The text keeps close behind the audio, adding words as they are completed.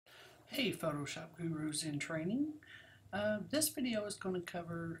Hey Photoshop Gurus in Training. This video is going to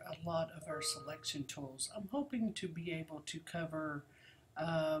cover a lot of our selection tools. I'm hoping to be able to cover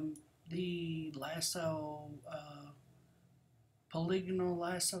the Lasso, Polygonal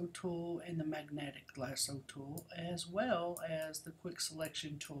Lasso tool and the magnetic Lasso tool, as well as the quick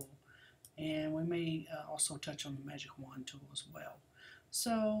selection tool. And we may also touch on the magic wand tool as well.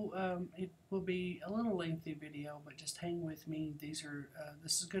 So it will be a little lengthy video, but just hang with me. This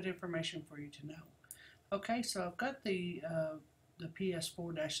is good information for you to know. Okay, so I've got the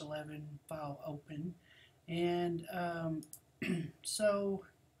PS4-11 file open, and so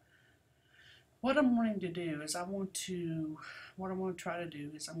what I'm wanting to do is I'm going to try to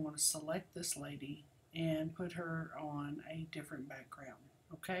do is I'm going to select this lady and put her on a different background.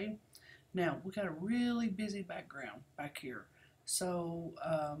 Okay, now we got a really busy background back here. So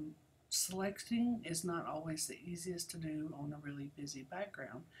selecting is not always the easiest to do on a really busy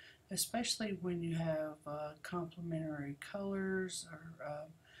background, especially when you have complementary colors or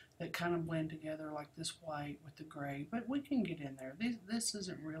that kind of blend together, like this white with the gray. But we can get in there. This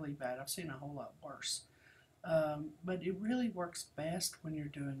isn't really bad. I've seen a whole lot worse. But it really works best when you're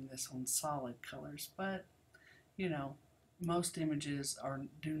doing this on solid colors. But you know, most images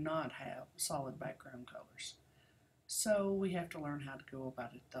do not have solid background colors. So we have to learn how to go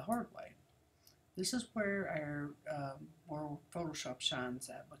about it the hard way. This is where where Photoshop shines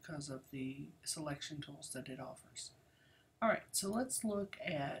at because of the selection tools that it offers. Alright, so let's look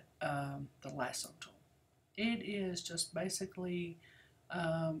at the Lasso tool. It is just basically,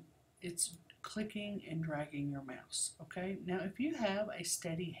 it's clicking and dragging your mouse. Okay, now if you have a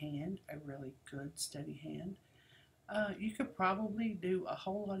steady hand, a really good steady hand, you could probably do a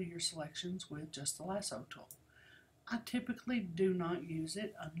whole lot of your selections with just the Lasso tool. I typically do not use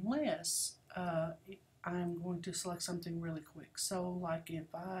it unless I'm going to select something really quick. So like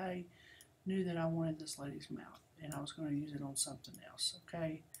if I knew that I wanted this lady's mouth and I was going to use it on something else,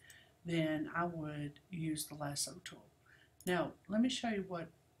 okay, then I would use the Lasso tool. Now let me show you what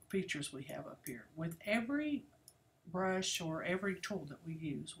features we have up here. With every brush or every tool that we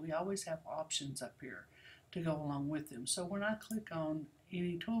use, we always have options up here to go along with them. So when I click on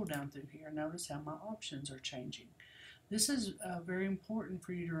any tool down through here, notice how my options are changing. This is very important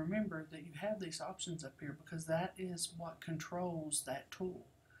for you to remember, that you have these options up here, because that is what controls that tool.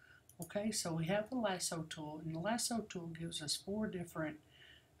 Okay, so we have the Lasso tool, and the Lasso tool gives us 4 different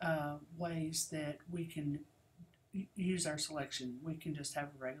ways that we can use our selection. We can just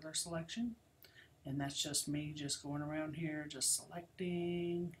have a regular selection, and that's just me just going around here just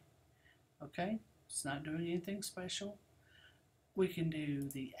selecting. Okay, it's not doing anything special. We can do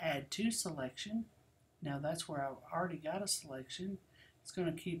the add to selection. Now that's where I've already got a selection. It's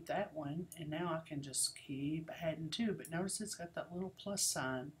going to keep that one, and now I can just keep adding to. But notice it's got that little plus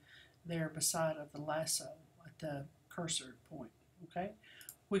sign there beside of the lasso at the cursor point. Okay,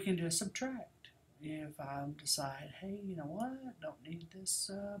 we can do a subtract. If I decide, hey, you know what, I don't need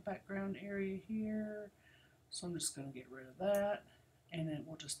this background area here, so I'm just going to get rid of that, and it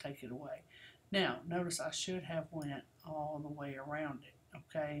will just take it away. Now notice I should have went all the way around it,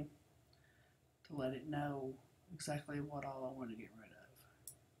 okay, to let it know exactly what all I want to get rid of.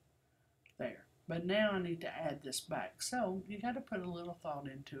 There. But now I need to add this back. So you got to put a little thought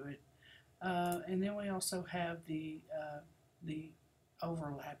into it. And then we also have the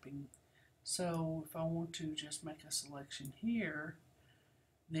overlapping. So if I want to just make a selection here,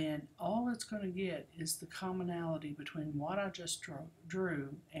 then all it's going to get is the commonality between what I just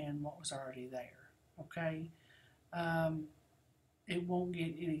drew and what was already there. Okay? It won't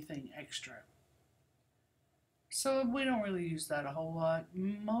get anything extra. So we don't really use that a whole lot.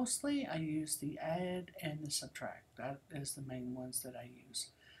 Mostly I use the add and the subtract. That is the main ones that I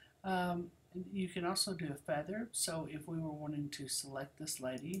use. You can also do a feather. So if we were wanting to select this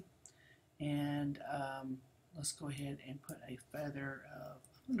lady, and let's go ahead and put a feather of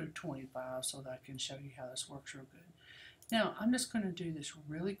 125 so that I can show you how this works real good. Now I'm just going to do this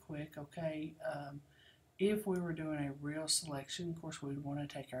really quick, okay? If we were doing a real selection, of course we'd want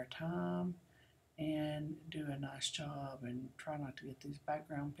to take our time and do a nice job and try not to get these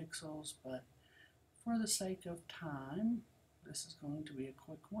background pixels, but for the sake of time, this is going to be a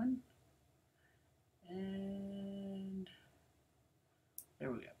quick one. And there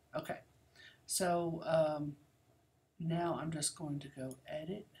we go. Okay, so now I'm just going to go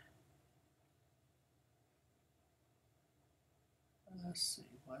edit. Let's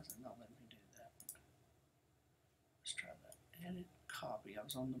see, why is it not letting me do that? Let's try that. Edit, copy. I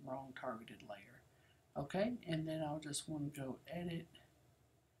was on the wrong targeted layer. Okay, and then I'll just want to go edit.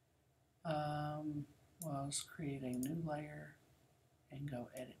 Well, let's create a new layer, and go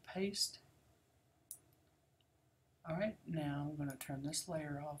edit paste. Alright, now I'm going to turn this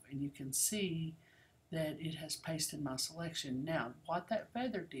layer off, and you can see that it has pasted my selection. Now, what that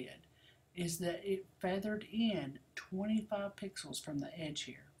feather did is that it feathered in 25 pixels from the edge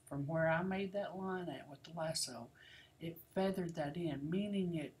here. From where I made that line at with the lasso, it feathered that in,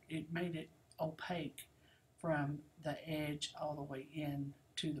 meaning it made it opaque from the edge all the way in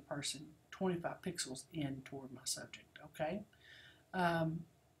to the person, 25 pixels in toward my subject, okay?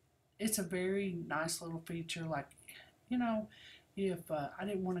 It's a very nice little feature. Like, you know, if I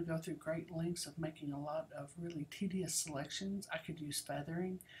didn't want to go through great lengths of making a lot of really tedious selections, I could use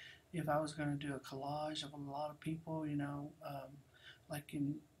feathering. If I was going to do a collage of a lot of people, you know, like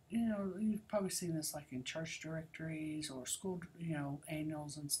in, you know, you've probably seen this like in church directories or school, you know,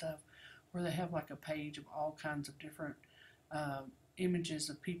 annuals and stuff, where they have like a page of all kinds of different images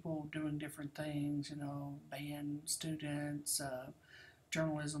of people doing different things, you know, band students,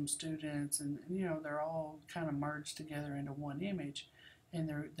 journalism students, and you know, they're all kind of merged together into one image,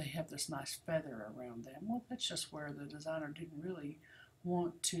 and they have this nice feather around them. Well, that's just where the designer didn't really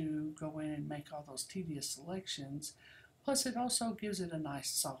want to go in and make all those tedious selections. Plus, it also gives it a nice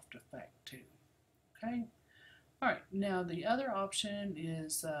soft effect too. Okay. All right. Now the other option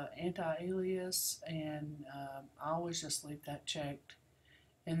is anti-alias, and I always just leave that checked.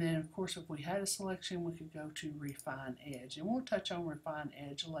 And then, of course, if we had a selection, we could go to Refine Edge. And we'll touch on Refine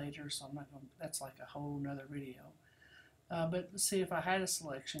Edge later, so I'm not going to, that's like a whole nother video. But let's see, if I had a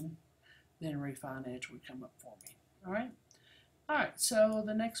selection, then Refine Edge would come up for me. All right? All right, so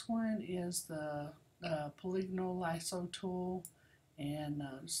the next one is the Polygonal Lasso tool. And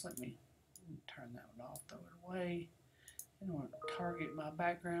just let me turn that one off, throw it away. And I want to target my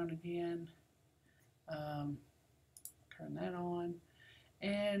background again. Turn that on.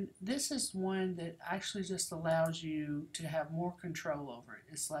 And this is one that actually just allows you to have more control over it.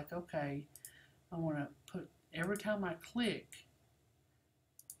 It's like, okay, I want to put, every time I click,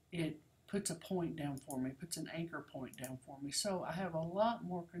 it puts a point down for me, puts an anchor point down for me. So I have a lot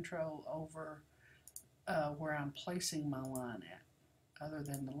more control over where I'm placing my line at, other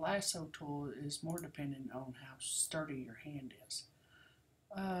than the lasso tool is more dependent on how sturdy your hand is.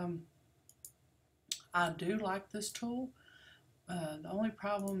 I do like this tool. The only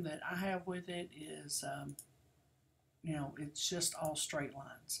problem that I have with it is, you know, it's just all straight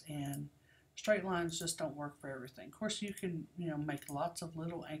lines, and straight lines just don't work for everything. Of course, you can, you know, make lots of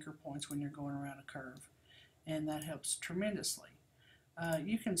little anchor points when you're going around a curve, and that helps tremendously.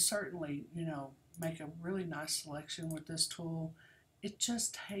 You can certainly, you know, make a really nice selection with this tool. It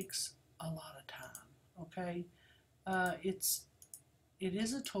just takes a lot of time, okay? It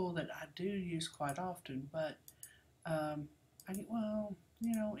is a tool that I do use quite often, but well,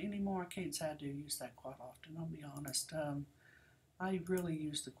 you know, anymore I can't say I do use that quite often, I'll be honest. I really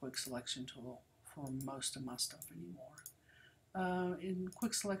use the quick selection tool for most of my stuff anymore. And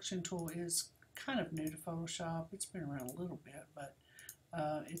quick selection tool is kind of new to Photoshop. It's been around a little bit, but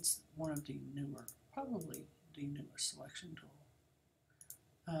it's one of the newer, probably the newest selection tool,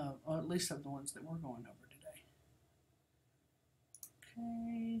 or at least of the ones that we're going over today.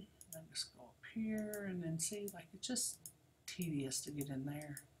 Okay, I'll just go up here and then see, like, it's just tedious to get in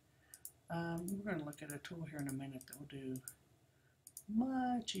there. We're going to look at a tool here in a minute that will do a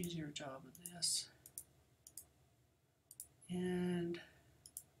much easier job of this. And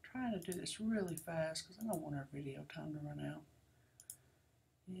trying to do this really fast because I don't want our video time to run out.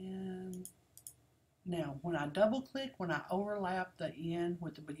 And now when I double click, when I overlap the end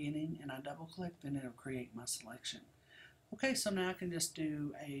with the beginning and I double click, then it'll create my selection. Okay, so now I can just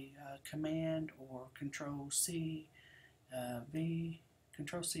do a Command or Control C, V,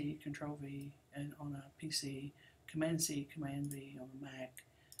 Control C, Control V, and on a PC, Command C, Command V on a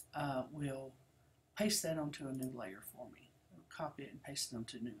Mac will paste that onto a new layer for me. It'll copy it and paste it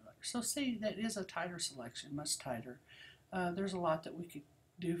onto a new layer. So see, that is a tighter selection, much tighter. There's a lot that we could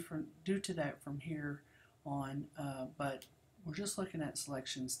do to that from here on, but we're just looking at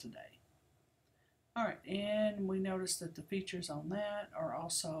selections today. Alright, and we notice that the features on that are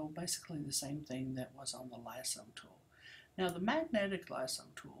also basically the same thing that was on the lasso tool. Now the magnetic lasso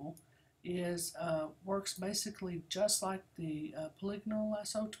tool is works basically just like the polygonal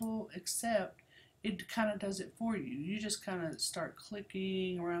lasso tool, except it kind of does it for you. You just kind of start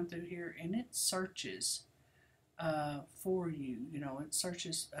clicking around through here and it searches for you. You know, it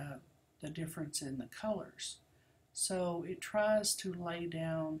searches the difference in the colors. So it tries to lay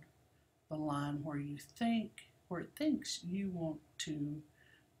down the line where it thinks you want to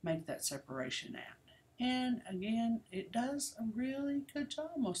make that separation at. And again, it does a really good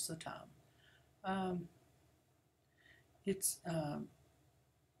job most of the time. It's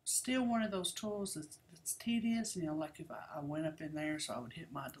still one of those tools that's tedious. You know, like if I went up in there, so I would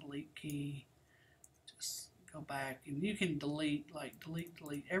hit my delete key, just go back, and you can delete, like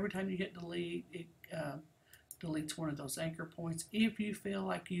delete. Every time you hit delete, it deletes one of those anchor points. If you feel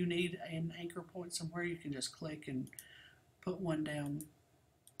like you need an anchor point somewhere, you can just click and put one down.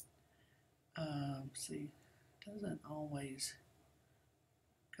 See, it doesn't always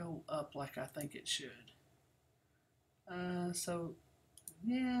go up like I think it should. So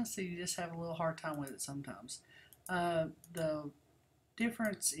yeah, so you just have a little hard time with it sometimes. The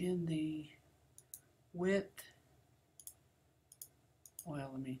difference in the width,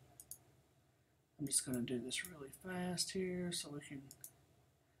 well, I'm just going to do this really fast here so we can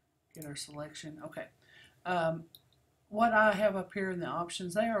get our selection. Okay. What I have up here in the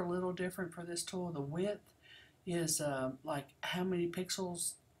options, they are a little different for this tool. The width is like how many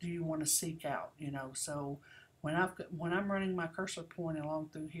pixels do you want to seek out, you know. So when I'm running my cursor pointing along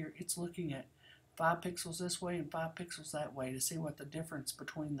through here, it's looking at 5 pixels this way and 5 pixels that way to see what the difference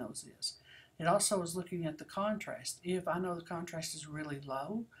between those is. It also is looking at the contrast. If I know the contrast is really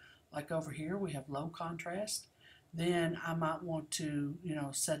low, like over here we have low contrast, then I might want to, you know,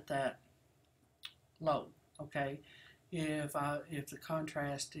 set that low. Okay, if the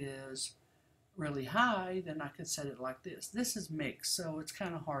contrast is really high, then I could set it like this. This is mixed, so it's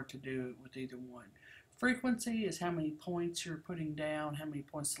kind of hard to do it with either one. Frequency is how many points you're putting down, how many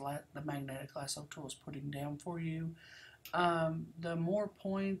points the magnetic lasso tool is putting down for you. The more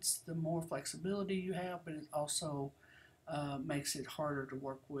points, the more flexibility you have, but it also makes it harder to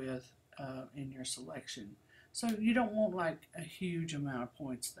work with in your selection. So you don't want like a huge amount of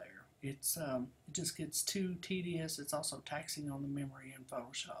points there. It just gets too tedious. It's also taxing on the memory in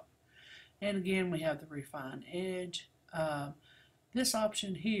Photoshop. And again, we have the refine edge. This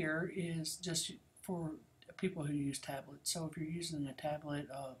option here is just for people who use tablets. So if you're using a tablet,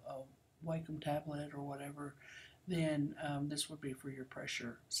 a Wacom tablet or whatever, then this would be for your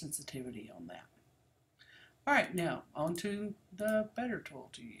pressure sensitivity on that. All right, now on to the better tool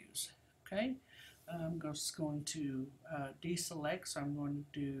to use. Okay, I'm just going to deselect, so I'm going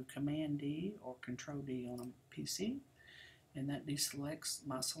to do Command D or Control D on a PC, and that deselects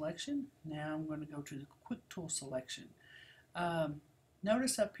my selection. Now I'm going to go to the Quick Tool selection.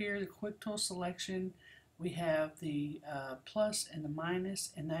 Notice up here the Quick Tool selection, we have the plus and the minus,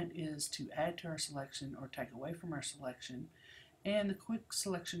 and that is to add to our selection or take away from our selection. And the Quick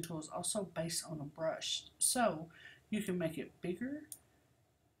Selection tool is also based on a brush. So you can make it bigger,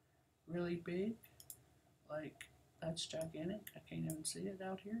 really big, like that's gigantic. I can't even see it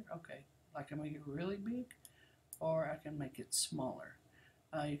out here. Okay, I can make it really big, or I can make it smaller.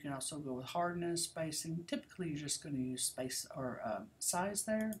 You can also go with hardness, spacing. Typically you're just going to use space or size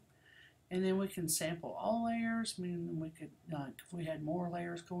there. And then we can sample all layers, meaning we could, if we had more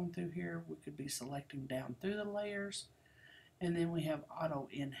layers going through here, we could be selecting down through the layers. And then we have auto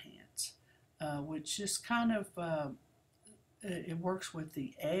enhance, which just kind of, it works with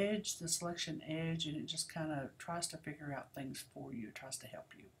the edge, the selection edge, and it just kind of tries to figure out things for you, tries to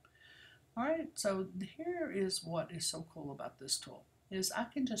help you. All right, so here is what is so cool about this tool, is I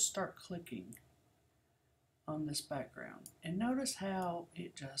can just start clicking on this background. And notice how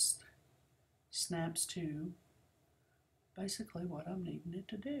it just snaps to basically what I'm needing it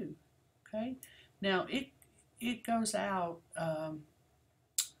to do. Okay, now it goes out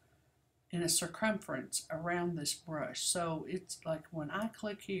in a circumference around this brush, so it's like when I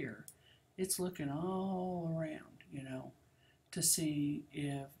click here, it's looking all around, you know, to see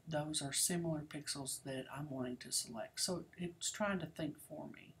if those are similar pixels that I'm wanting to select. So it's trying to think for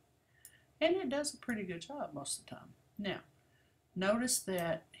me, and it does a pretty good job most of the time. Now notice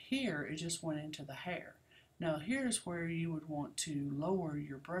that here it just went into the hair. Now here's where you would want to lower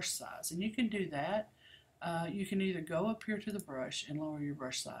your brush size, and you can do that. You can either go up here to the brush and lower your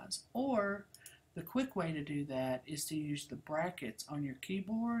brush size, or the quick way to do that is to use the brackets on your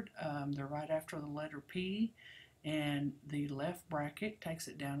keyboard. They're right after the letter P, and the left bracket takes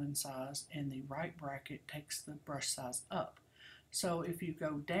it down in size and the right bracket takes the brush size up. So if you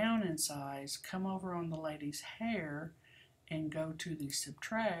go down in size, come over on the lady's hair and go to the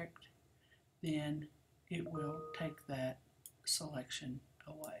subtract, then it will take that selection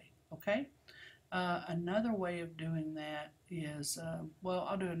away. Okay? Another way of doing that is, well,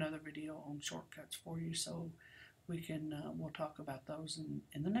 I'll do another video on shortcuts for you, so we can we'll talk about those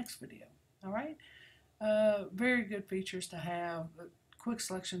in the next video. All right, very good features to have. Quick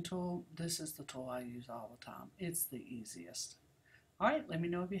Selection tool, this is the tool I use all the time. It's the easiest. All right, let me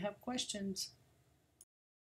know if you have questions.